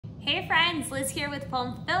Hey friends, Liz here with Full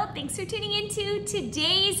and Fulfilled. Thanks for tuning into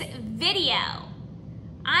today's video.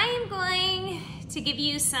 I am going to give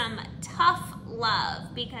you some tough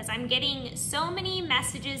love because I'm getting so many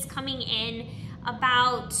messages coming in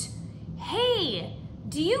about, hey,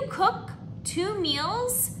 do you cook 2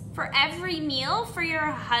 meals for every meal for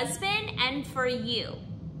your husband and for you?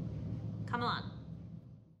 Come along.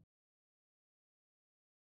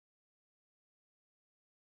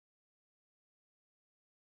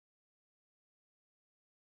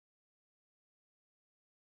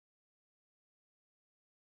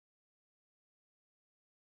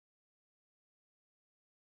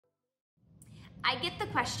 I get the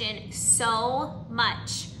question so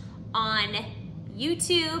much on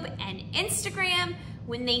YouTube and Instagram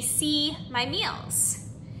when they see my meals.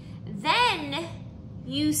 Then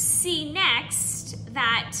you see next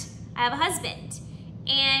that I have a husband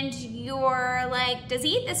and you're like, does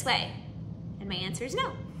he eat this way? And my answer is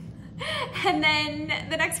no. And then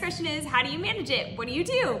the next question is, how do you manage it? What do you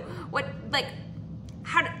do?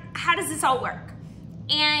 How does this all work?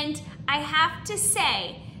 And I have to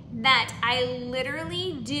say that I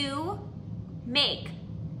literally do make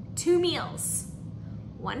 2 meals,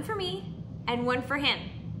 one for me and one for him,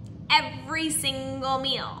 every single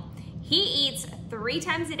meal. He eats 3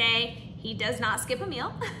 times a day. He does not skip a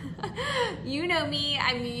meal. You know me,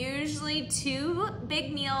 I'm usually 2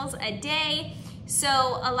 big meals a day. So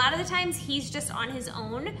a lot of the times he's just on his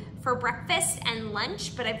own for breakfast and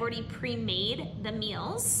lunch, but I've already pre-made the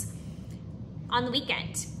meals on the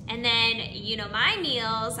weekend. And then, you know, my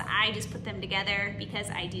meals, I just put them together because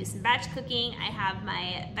I do some batch cooking. I have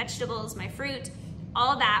my vegetables, my fruit,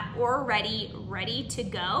 all that already ready to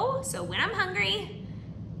go. So when I'm hungry,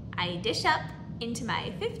 I dish up into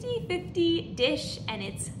my 50-50 dish and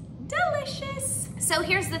it's delicious. So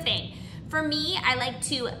here's the thing. For me, I like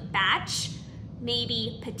to batch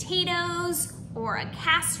maybe potatoes or a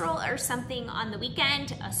casserole or something on the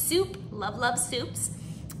weekend, a soup, love soups.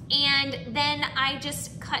 And then I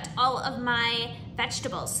just cut all of my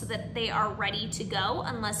vegetables so that they are ready to go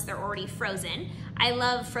unless they're already frozen. I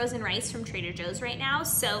love frozen rice from Trader Joe's right now,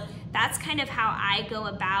 so that's kind of how I go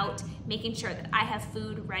about making sure that I have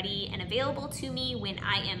food ready and available to me when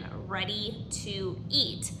I am ready to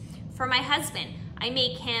eat. For my husband, I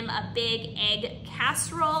make him a big egg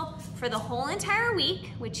casserole for the whole entire week,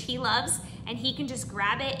 which he loves, and he can just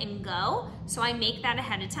grab it and go. So I make that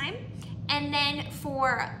ahead of time. And then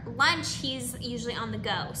for lunch, he's usually on the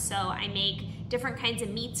go. So I make different kinds of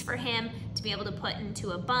meats for him to be able to put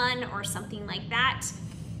into a bun or something like that.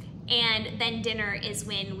 And then dinner is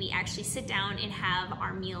when we actually sit down and have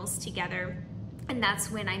our meals together. And that's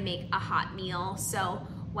when I make a hot meal. So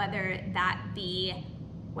whether that be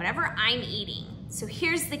whatever I'm eating. So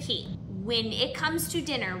here's the key. When it comes to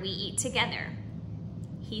dinner, we eat together.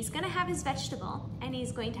 He's gonna have his vegetable and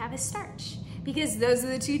he's going to have his starch, because those are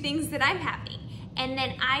the 2 things that I'm having. And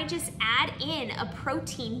then I just add in a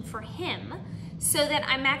protein for him so that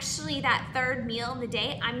I'm actually that 3rd meal of the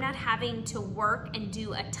day, I'm not having to work and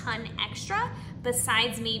do a ton extra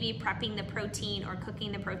besides maybe prepping the protein or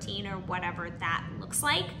cooking the protein or whatever that looks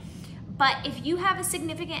like. But if you have a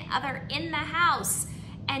significant other in the house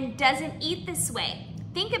and doesn't eat this way,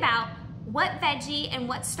 think about what veggie and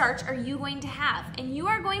what starch are you going to have? And you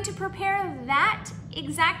are going to prepare that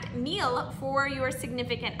exact meal for your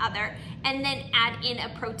significant other and then add in a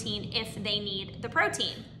protein if they need the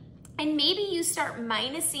protein. And maybe you start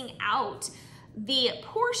minusing out the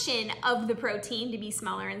portion of the protein to be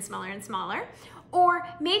smaller and smaller and smaller. Or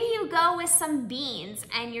maybe you go with some beans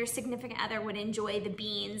and your significant other would enjoy the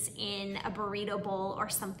beans in a burrito bowl or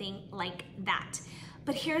something like that.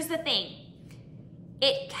 But here's the thing.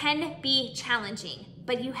 It can be challenging,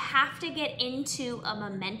 but you have to get into a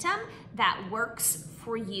momentum that works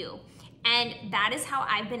for you. And that is how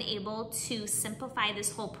I've been able to simplify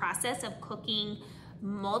this whole process of cooking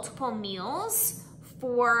multiple meals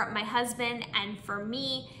for my husband and for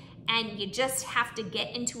me. And you just have to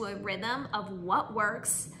get into a rhythm of what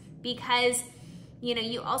works, because you know,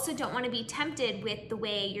 you also don't want to be tempted with the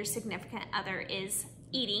way your significant other is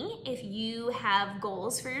eating if you have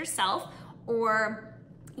goals for yourself or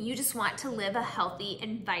you just want to live a healthy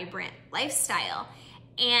and vibrant lifestyle.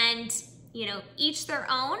 And you know, each their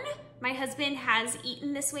own. My husband has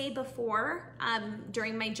eaten this way before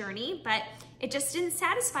during my journey, but it just didn't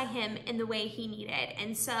satisfy him in the way he needed.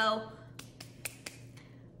 And so,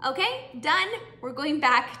 okay, done. We're going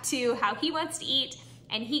back to how he wants to eat,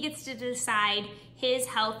 and he gets to decide his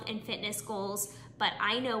health and fitness goals. But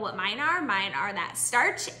I know what mine are. Mine are that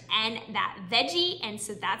starch and that veggie, and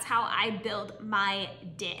so that's how I build my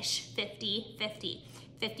dish, 50-50.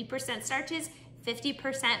 50% starches,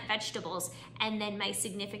 50% vegetables, and then my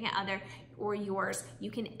significant other or yours, you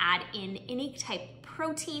can add in any type of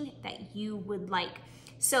protein that you would like.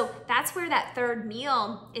 So that's where that third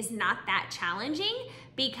meal is not that challenging,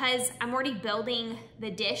 because I'm already building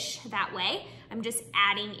the dish that way. I'm just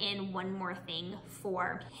adding in one more thing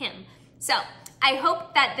for him. So I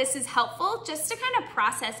hope that this is helpful just to kind of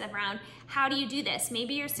process around how do you do this.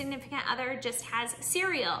 Maybe your significant other just has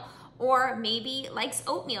cereal, or maybe likes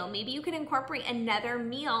oatmeal. Maybe you can incorporate another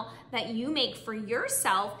meal that you make for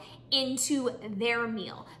yourself into their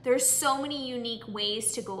meal. There's so many unique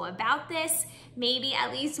ways to go about this. Maybe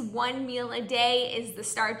at least one meal a day is the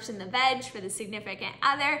starch and the veg for the significant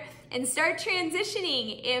other, and start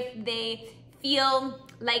transitioning if they feel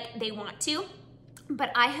like they want to.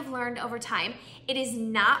 But I have learned over time, it is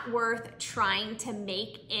not worth trying to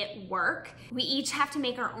make it work. We each have to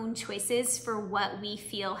make our own choices for what we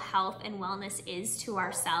feel health and wellness is to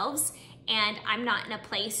ourselves. And I'm not in a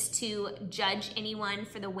place to judge anyone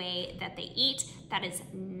for the way that they eat. That is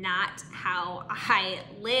not how I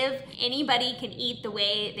live. Anybody can eat the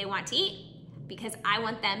way they want to eat, because I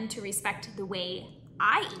want them to respect the way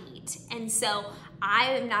I eat. And so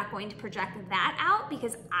I am not going to project that out,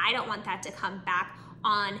 because I don't want that to come back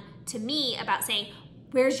on to me about saying,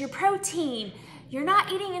 where's your protein? You're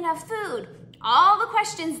not eating enough food. All the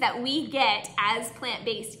questions that we get as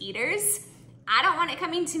plant-based eaters, I don't want it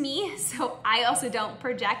coming to me, so I also don't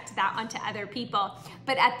project that onto other people.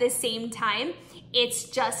 But at the same time, it's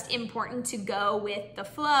just important to go with the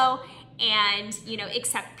flow and, you know,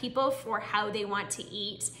 accept people for how they want to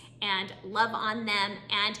eat and love on them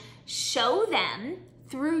and show them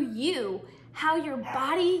through you how your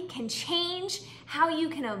body can change, how you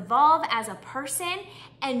can evolve as a person,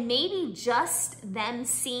 and maybe just them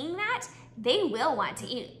seeing that, they will want to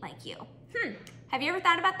eat like you. Have you ever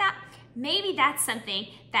thought about that? Maybe that's something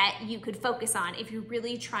that you could focus on if you're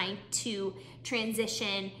really trying to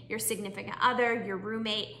transition your significant other, your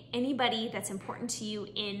roommate, anybody that's important to you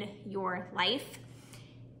in your life.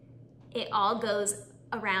 It all goes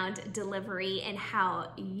around delivery and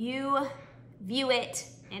how you view it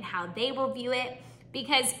and how they will view it,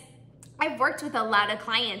 because I've worked with a lot of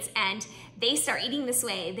clients and they start eating this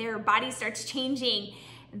way, their body starts changing,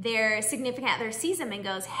 their significant other sees them and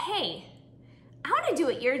goes, hey, I want to do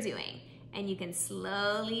what you're doing. And you can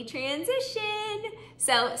slowly transition.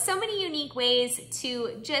 So many unique ways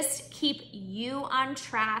to just keep you on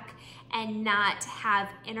track and not have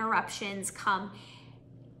interruptions come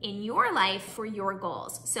in your life for your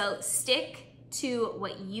goals. So stick to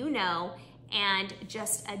what you know and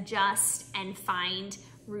just adjust and find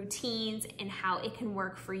routines and how it can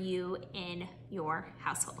work for you in your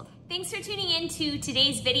household. Thanks for tuning in to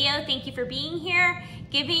today's video. Thank you for being here.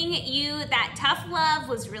 Giving you that tough love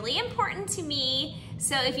was really important to me.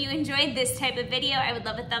 So if you enjoyed this type of video, I would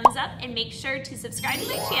love a thumbs up, and make sure to subscribe to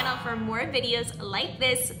my channel for more videos like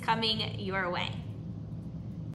this coming your way.